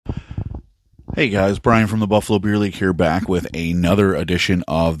Hey guys, Brian from the Buffalo Beer League here, back with another edition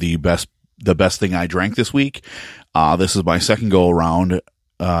of the best thing I drank this week. This is my second go around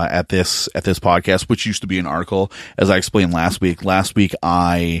at this podcast, which used to be an article, as I explained last week. Last week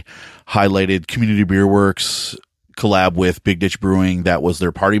I highlighted Community Beer Works collab with Big Ditch Brewing. That was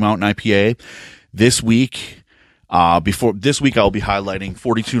their Party Mountain IPA. This week, I'll be highlighting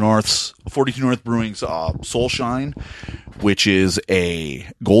 42 North Brewing's Solshine, which is a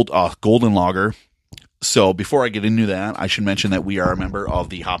golden lager. So before I get into that, I should mention that we are a member of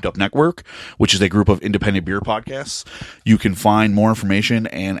the Hopped Up Network, which is a group of independent beer podcasts. You can find more information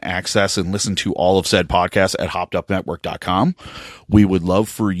and access and listen to all of said podcasts at hoppedupnetwork.com. We would love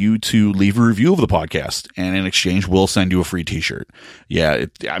for you to leave a review of the podcast, and in exchange, we'll send you a free t-shirt. Yeah,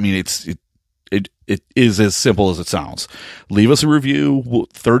 it is as simple as it sounds. Leave us a review,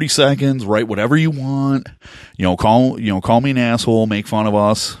 30 seconds, write whatever you want. Call me an asshole, make fun of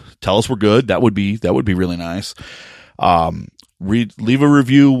us, tell us we're good. That would be really nice. Leave a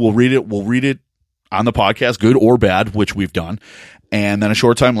review. We'll read it on the podcast, good or bad, which we've done. And then a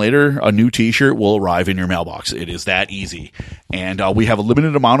short time later, a new t-shirt will arrive in your mailbox. It is that easy. And we have a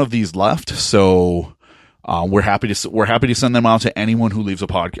limited amount of these left, so we're happy to send them out to anyone who leaves a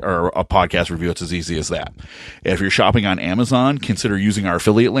podcast review. It's as easy as that. If you're shopping on Amazon, consider using our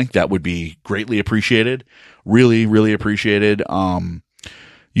affiliate link. That would be greatly appreciated. Really, really appreciated.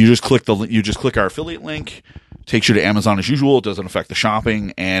 You just click our affiliate link, takes you to Amazon as usual. It doesn't affect the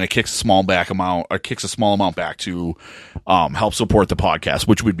shopping, and it kicks a small amount back to help support the podcast,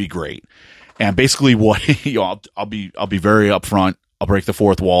 which would be great. And basically, I'll be very upfront. I'll break the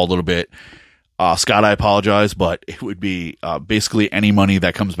fourth wall a little bit. Scott, I apologize, but it would be basically any money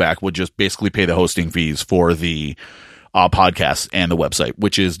that comes back would just basically pay the hosting fees for the podcast and the website,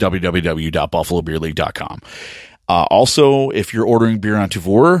 which is www.buffalobeerleague.com. Also, if you're ordering beer on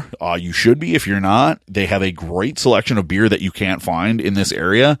Tavour, you should be. If you're not, they have a great selection of beer that you can't find in this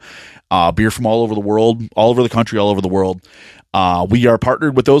area. Beer from all over the world, all over the country, all over the world. We are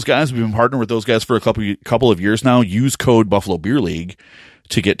partnered with those guys. We've been partnered with those guys for a couple of years now. Use code Buffalo Beer League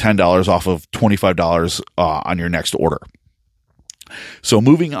to get $10 off of $25 on your next order. So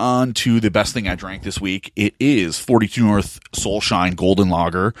moving on to the best thing I drank this week, it is 42 North Solshine Golden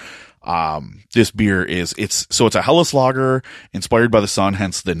Lager. This beer it's a Helles lager inspired by the sun,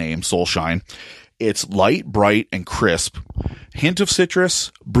 hence the name Solshine. It's light, bright, and crisp. Hint of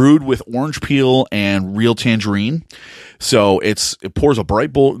citrus, brewed with orange peel and real tangerine. So it pours a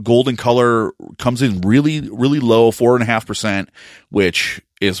bright golden color, comes in really, really low, 4.5%, which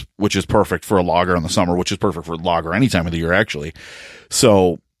is perfect for a lager in the summer, which is perfect for a lager any time of the year, actually.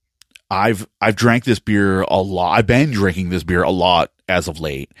 So I've drank this beer a lot. I've been drinking this beer a lot as of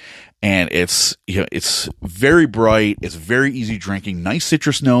late, and it's very bright. It's very easy drinking, nice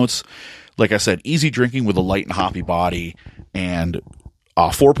citrus notes. Like I said, easy drinking with a light and hoppy body, and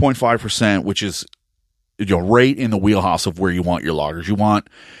 4.5%, which is right in the wheelhouse of where you want your lagers. You want,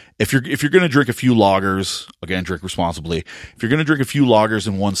 if you're going to drink a few lagers, again, drink responsibly. If you're going to drink a few lagers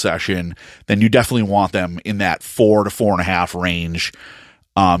in one session, then you definitely want them in that 4 to 4.5 range.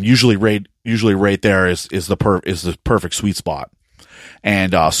 Usually right there is the perfect sweet spot.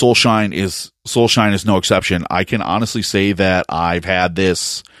 And Solshine is no exception. I can honestly say that I've had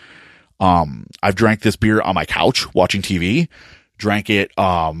this. I've drank this beer on my couch watching TV. Drank it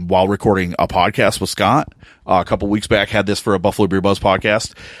while recording a podcast with Scott a couple weeks back. Had this for a Buffalo Beer Buzz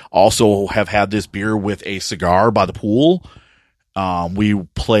podcast. Also have had this beer with a cigar by the pool. We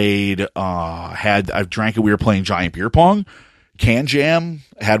played. I've drank it. We were playing giant beer pong. Can Jam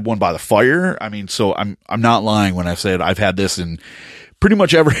had one by the fire. I mean, so I'm not lying when I said I've had this in pretty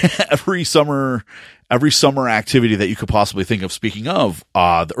much every summer activity that you could possibly think of. Speaking of,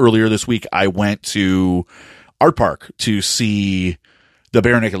 earlier this week, I went to Art Park to see the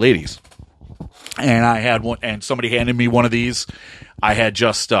Bare Naked Ladies, and I had one, and somebody handed me one of these. I had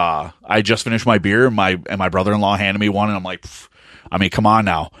just finished my beer, and my brother-in-law handed me one, and I'm like, I mean, come on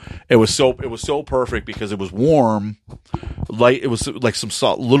now. It was so perfect because it was warm, light. It was like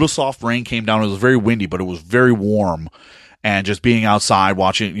little soft rain came down. It was very windy, but it was very warm. And just being outside,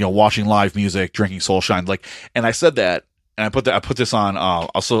 watching live music, drinking Solshine, and I said that, and I put this on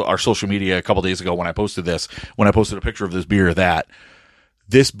also our social media a couple days ago when I posted a picture of this beer, that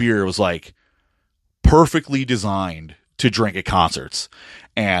this beer was like perfectly designed to drink at concerts.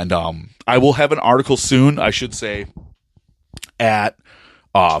 And I will have an article soon, I should say,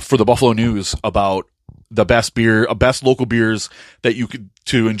 for the Buffalo News about the best local beers that you could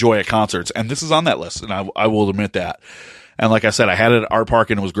to enjoy at concerts, and this is on that list, and I will admit that. And like I said, I had it at Art Park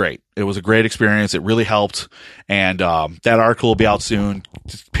and it was great. It was a great experience. It really helped. And that article will be out soon.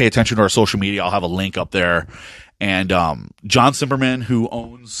 Just pay attention to our social media. I'll have a link up there. And John Simperman, who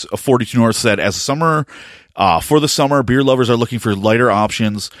owns 42 North, said, for the summer, beer lovers are looking for lighter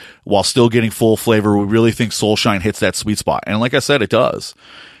options while still getting full flavor. We really think Solshine hits that sweet spot. And like I said, it does.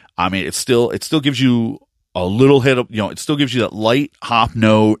 I mean, it still gives you a little hit of, it still gives you that light hop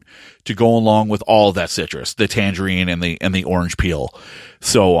note to go along with all of that citrus, the tangerine and the orange peel.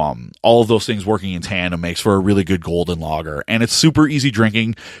 So, all of those things working in tandem makes for a really good golden lager. And it's super easy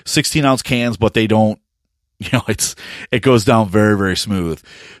drinking, 16-ounce cans, but they don't, it goes down very, very smooth.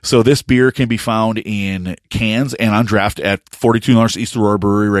 So this beer can be found in cans and on draft at 42 North East Aurora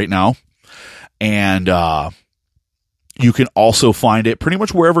Brewery right now. And, you can also find it pretty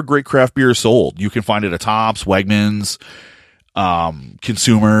much wherever great craft beer is sold. You can find it at Tops, Wegmans,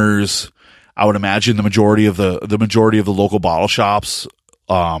 Consumers. I would imagine the majority of the local bottle shops.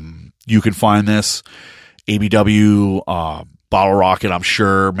 You can find this ABW, Bottle Rocket, I'm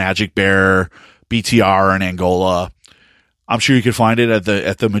sure, Magic Bear, BTR in Angola. I'm sure you can find it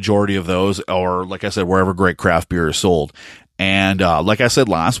at the majority of those, or like I said, wherever great craft beer is sold. And like I said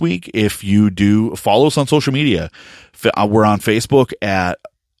last week, if you do follow us on social media, we're on Facebook at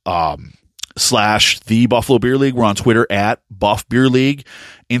 / the Buffalo Beer League. We're on Twitter at Buff Beer League,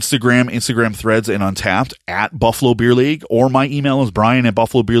 Instagram Threads, and Untapped at Buffalo Beer League. Or my email is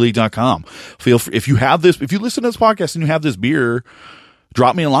brian@buffalobeerleague.com. Feel free, if you listen to this podcast and you have this beer,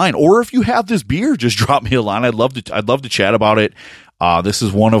 drop me a line. Or if you have this beer, just drop me a line. I'd love to chat about it. This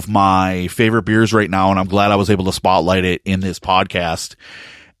is one of my favorite beers right now, and I'm glad I was able to spotlight it in this podcast.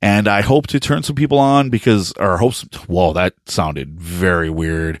 And I hope to turn some people on whoa, that sounded very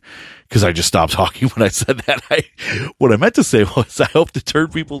weird because I just stopped talking when I said that. What I meant to say was I hope to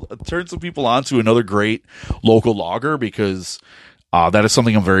turn some people on to another great local lager, because that is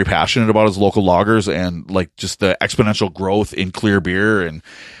something I'm very passionate about, is local lagers and like just the exponential growth in clear beer, and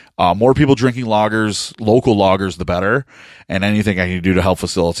more people drinking lagers, local lagers, the better. And anything I can do to help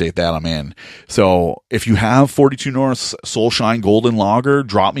facilitate that, I'm in. So if you have 42 North's Solshine Golden Lager,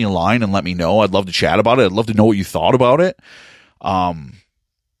 drop me a line and let me know. I'd love to chat about it. I'd love to know what you thought about it.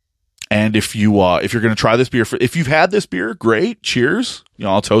 And if you're going to try this beer, if you've had this beer, great. Cheers.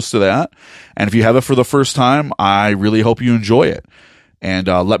 I'll toast to that. And if you have it for the first time, I really hope you enjoy it. And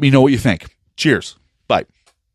let me know what you think. Cheers. Bye.